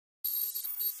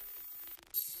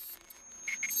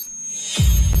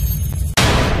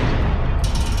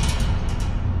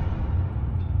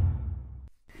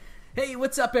Hey,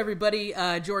 what's up, everybody?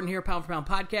 Jordan here, Pound for Pound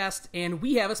Podcast, and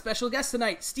we have a special guest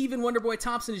tonight. Stephen Wonderboy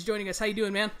Thompson is joining us. How you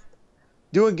doing, man?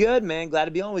 Doing good, man. Glad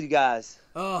to be on with you guys.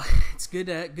 Oh, it's good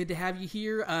to have you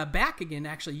here. Back again,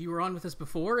 actually. You were on with us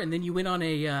before, and then you went on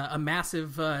a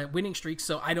massive winning streak,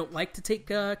 so I don't like to take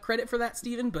credit for that,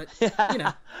 Stephen, but, you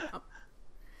know,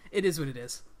 it is what it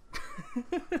is.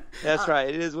 That's right.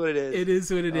 It is what it is. It is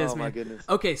what it is, man. Oh, my goodness.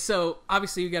 Okay, so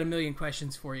obviously we got a million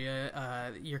questions for you.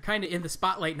 You're kind of in the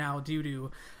spotlight now due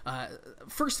to,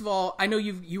 first of all, I know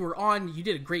you were on. You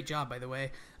did a great job, by the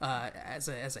way, as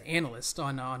an analyst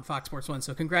on Fox Sports 1.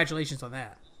 So congratulations on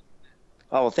that.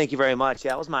 Oh, well, thank you very much.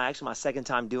 Yeah, that was my second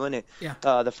time doing it. Yeah.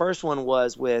 The first one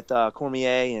was with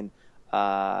Cormier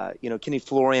and Kenny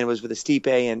Florian was with the Stipe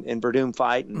and Verdum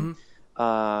fight. And,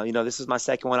 this is my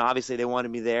second one. Obviously, they wanted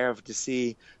me there to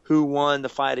see who won the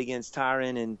fight against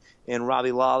Tyron and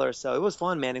Robbie Lawler. So it was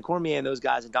fun, man. And Cormier and those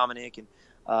guys and Dominic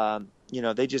and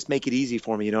they just make it easy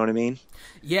for me. You know what I mean?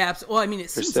 Yeah. Well, I mean,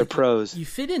 it seems they're like pros. You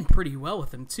fit in pretty well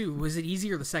with them too. Was it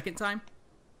easier the second time?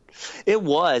 It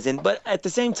was, but at the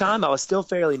same time, I was still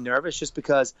fairly nervous just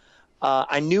because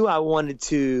I knew I wanted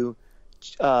to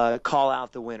call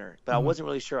out the winner, but I wasn't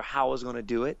really sure how I was going to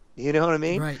do it. You know what I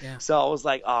mean? Right. Yeah. So I was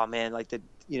like, oh man,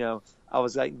 I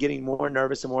was like getting more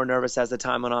nervous and more nervous as the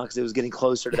time went on because it was getting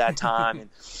closer to that time,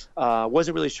 and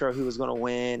wasn't really sure who was going to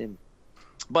win.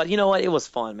 But you know what? It was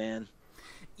fun, man.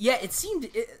 Yeah, it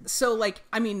seemed so. Like,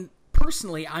 I mean,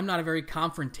 personally, I'm not a very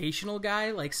confrontational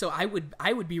guy. Like, so I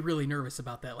would be really nervous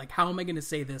about that. Like, how am I going to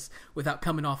say this without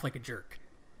coming off like a jerk?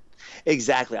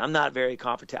 Exactly. I'm not a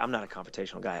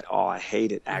confrontational guy at all. I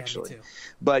hate it, actually. Yeah, me too.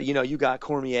 But, you got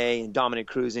Cormier and Dominic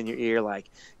Cruz in your ear,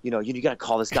 like, you got to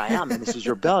call this guy out, man. This is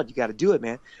your belt. You got to do it,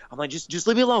 man. I'm like, just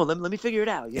leave me alone. Let me figure it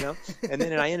out, And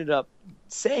then I ended up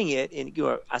saying it, and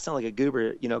I sound like a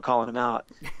goober, calling him out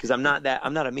because I'm not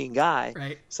a mean guy.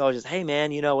 Right. So I was just, hey,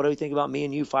 man, what do you think about me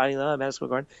and you fighting Madison Square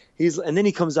Garden? And then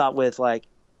he comes out with like,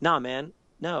 nah, man.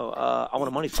 No, I want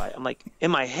a money fight. I'm like,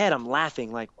 in my head, I'm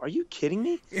laughing. Like, are you kidding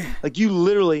me? Like, you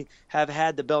literally have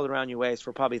had the belt around your waist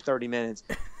for probably 30 minutes,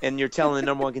 and you're telling the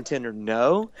number one contender,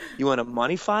 no, you want a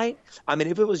money fight? I mean,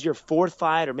 if it was your fourth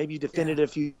fight or maybe you defended it a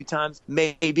few times,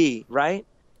 maybe, right?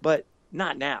 But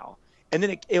not now. And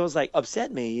then it was like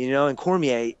upset me, and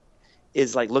Cormier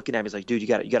is like looking at me. He's like, dude, you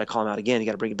got to call him out again. You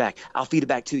got to bring it back. I'll feed it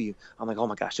back to you. I'm like, oh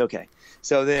my gosh, okay.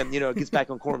 So then, it gets back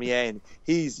on Cormier, and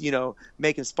he's,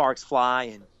 making sparks fly,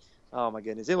 and oh my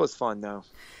goodness, it was fun though.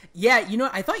 Yeah,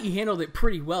 I thought you handled it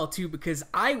pretty well too, because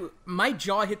my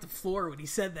jaw hit the floor when he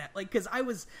said that. Like, because I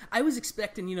was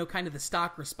expecting, kind of the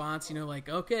stock response, like,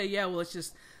 okay, yeah, well,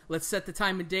 let's set the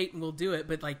time and date and we'll do it.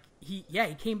 But like, he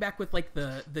came back with like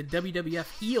the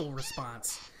WWF heel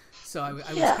response. So I was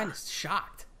kind of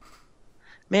shocked.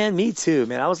 Man, me too,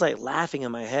 man. I was like laughing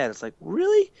in my head. It's like,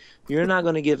 really? You're not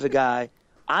going to give the guy?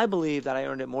 I believe that I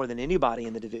earned it more than anybody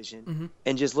in the division,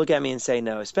 and just look at me and say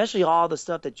no. Especially all the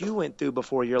stuff that you went through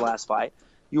before your last fight.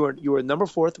 You were number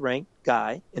 4th ranked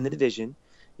guy in the division.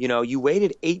 You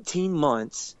waited 18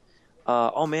 months.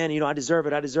 Oh man, I deserve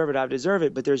it. I deserve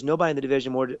it. But there's nobody in the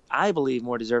division I believe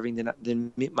more deserving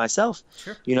than me, myself.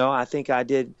 Sure. I think I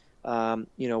did.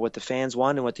 What the fans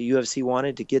wanted and what the UFC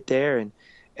wanted to get there, and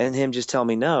him just tell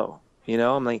me no.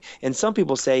 I'm like, and some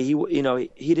people say he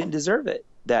didn't deserve it,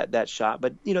 that shot,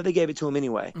 but they gave it to him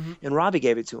anyway, and Robbie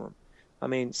gave it to him. I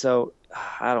mean, so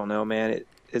I don't know, man.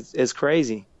 It's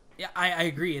crazy. Yeah, I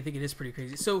agree. I think it is pretty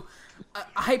crazy. So,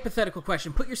 a hypothetical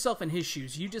question: put yourself in his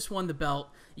shoes. You just won the belt.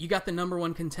 You got the number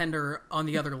one contender on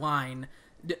the other line.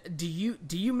 Do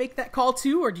you make that call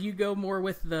too, or do you go more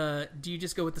with do you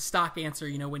just go with the stock answer,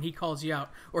 when he calls you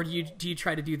out, or do you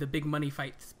try to do the big money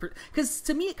fights? Because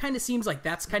to me, it kind of seems like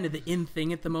that's kind of the in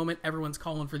thing at the moment. Everyone's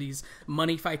calling for these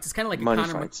money fights. It's kind of like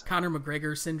a Conor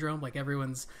McGregor syndrome. Like,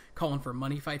 everyone's calling for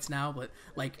money fights now. But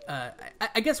like,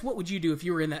 I guess what would you do if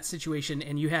you were in that situation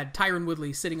and you had Tyron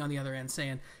Woodley sitting on the other end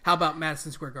saying, "How about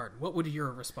Madison Square Garden?" What would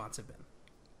your response have been?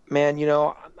 Man,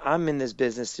 I'm in this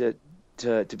business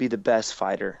to be the best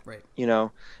fighter. Right.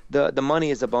 The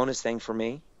money is a bonus thing for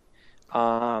me.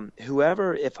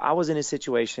 If I was in a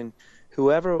situation,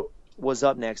 whoever was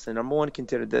up next, the number one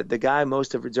contender, the guy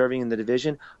most deserving in the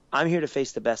division, I'm here to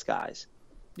face the best guys.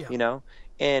 Yeah.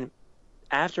 And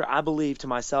after, I believe to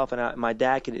myself, and my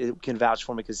dad can vouch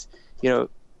for me, because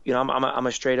I'm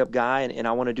a straight up guy, and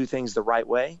I want to do things the right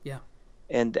way. Yeah.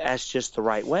 And that's just the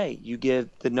right way. You give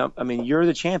you're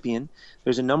the champion.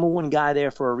 There's a number one guy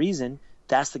there for a reason.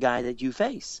 That's the guy that you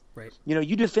face. Right.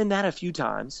 You defend that a few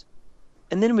times,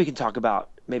 and then we can talk about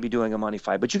maybe doing a money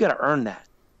fight. But you got to earn that,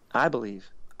 I believe.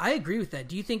 I agree with that.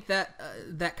 Do you think that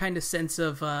that kind of sense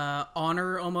of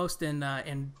honor almost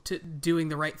and doing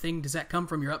the right thing, does that come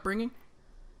from your upbringing?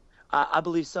 I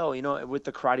believe so. You know, with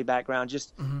the karate background,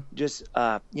 just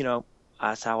you know,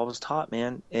 that's how I was taught,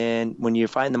 man. And when you're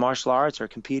fighting the martial arts or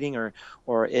competing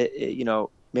or you know,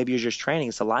 maybe you're just training,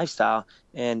 it's a lifestyle.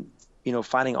 And you know,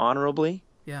 fighting honorably,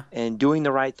 and doing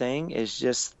the right thing is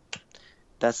just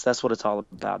that's what it's all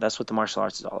about. That's what the martial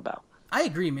arts is all about. I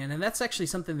agree, man, and that's actually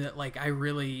something that like I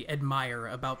really admire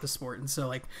about the sport. And so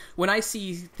like when I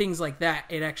see things like that,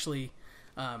 it actually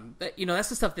you know, that's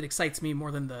the stuff that excites me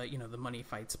more than the, you know, the money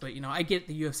fights. But you know, I get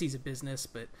the UFC's a business,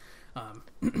 but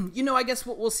you know, I guess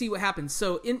we'll see what happens.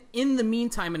 So in the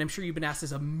meantime, and I'm sure you've been asked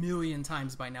this a million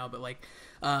times by now, but like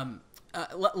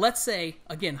let's say,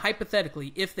 again,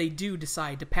 hypothetically, if they do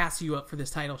decide to pass you up for this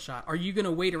title shot, are you going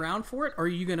to wait around for it, or are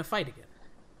you going to fight again?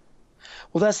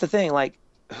 Well, that's the thing. Like,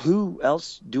 who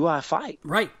else do I fight?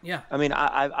 Right. Yeah. I mean,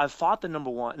 I've fought the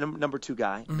number two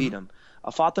guy, beat him.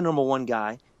 I fought the number one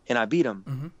guy, and I beat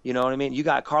him. You know what I mean? You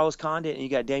got Carlos Condit and you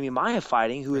got Damian Maia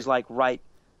fighting, who is like you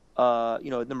know,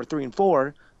 number 3 and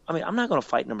 4. I mean, I'm not going to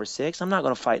fight number 6. I'm not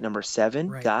going to fight number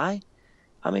 7 guy.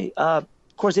 I mean, of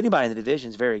course, anybody in the division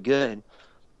is very good.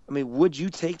 I mean, would you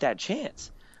take that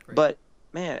chance? Right. But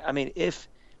man, I mean, if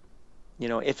you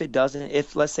know, if it doesn't,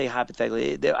 if let's say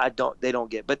hypothetically they don't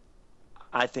get, but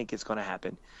I think it's going to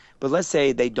happen. But let's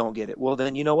say they don't get it. Well,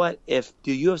 then you know what? If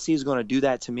the UFC is going to do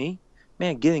that to me,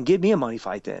 man, give me a money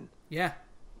fight then. Yeah.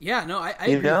 Yeah, no, I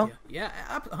agree with you. Yeah,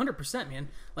 100%, man.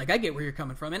 Like, I get where you're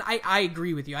coming from, and I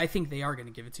agree with you. I think they are going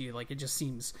to give it to you. Like, it just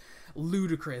seems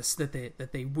ludicrous that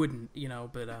they wouldn't, you know.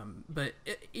 But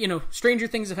you know, stranger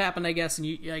things have happened, I guess, and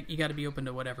you got to be open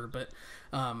to whatever. But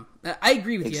I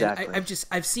agree with you.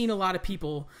 I've seen a lot of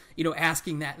people, you know,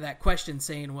 asking that question,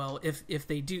 saying, well, if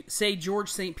they do, say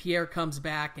George St. Pierre comes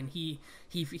back and he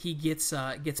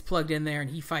gets plugged in there and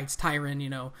he fights Tyron, you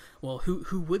know, well,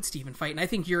 who would Steven fight? And I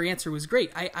think your answer was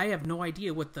great. I have no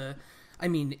idea what I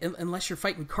mean, unless you're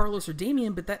fighting Carlos or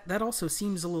Damian, but that also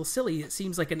seems a little silly. It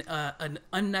seems like an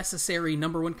unnecessary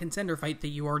number 1 contender fight that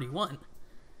you already won.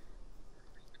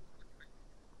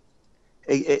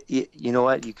 You know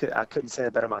what? I couldn't say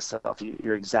it better myself.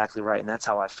 You're exactly right, and that's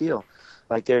how I feel.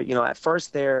 Like you know, at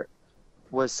first there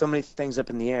was so many things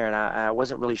up in the air, and I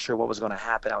wasn't really sure what was going to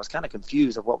happen. I was kind of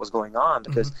confused of what was going on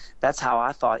because that's how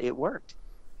I thought it worked.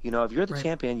 You know, if you're the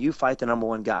champion, you fight the number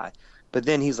 1 guy. But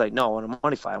then he's like, no, I want a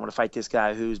money fight. I want to fight this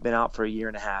guy who's been out for a year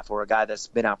and a half, or a guy that's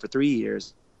been out for 3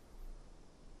 years.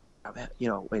 You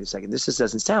know, wait a second, this just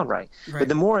doesn't sound right. But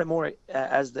the more and more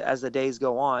as the days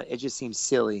go on, it just seems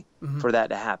silly for that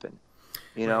to happen.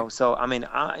 You know, so I mean,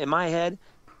 in my head,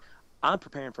 I'm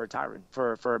preparing for a Tyron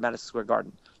for Madison Square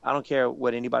Garden. I don't care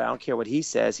what I don't care what he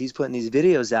says. He's putting these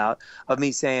videos out of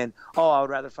me saying, oh, I would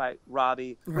rather fight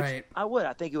Robbie. Which I would.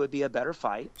 I think it would be a better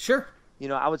fight. Sure. You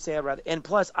know, I would say I'd rather. And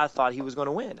plus, I thought he was going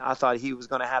to win. I thought he was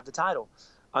going to have the title.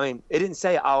 I mean, it didn't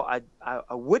say I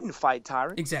wouldn't fight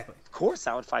Tyron. Exactly. Of course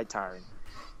I would fight Tyron.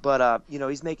 But, you know,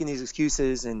 he's making these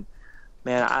excuses. And,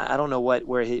 man, I don't know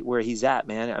where he's at,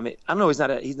 man. I mean, I know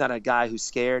he's not a guy who's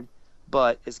scared.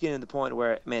 But it's getting to the point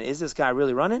where, man, is this guy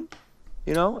really running?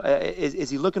 You know, is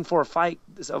he looking for a fight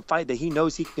that he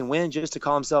knows he can win just to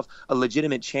call himself a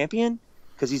legitimate champion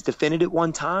because he's defended it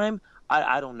one time?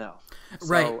 I don't know.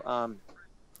 Right. So,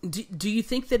 do you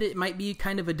think that it might be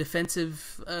kind of a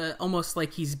defensive, almost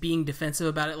like he's being defensive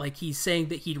about it, like he's saying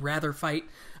that he'd rather fight,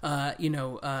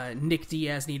 Nick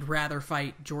Diaz and he'd rather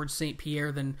fight George St.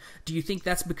 Pierre than? Do you think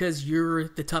that's because you're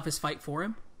the toughest fight for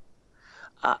him?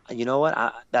 You know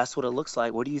what? That's what it looks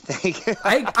like. What do you think?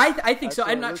 I think so.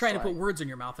 I'm not trying to put words in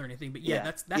your mouth or anything, but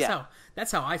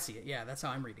that's how I see it. Yeah, that's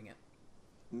how I'm reading it.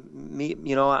 Me,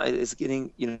 you know, it's getting,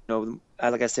 you know,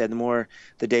 like I said, the more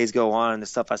the days go on and the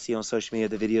stuff I see on social media,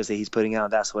 the videos that he's putting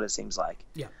out, that's what it seems like.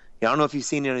 Yeah. I don't know if you've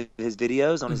seen any of his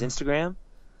videos on his Instagram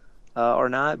or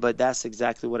not, but that's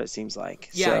exactly what it seems like.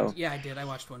 Yeah, so. I did. I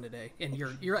watched one today, and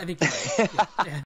you're I think you're right. Yeah.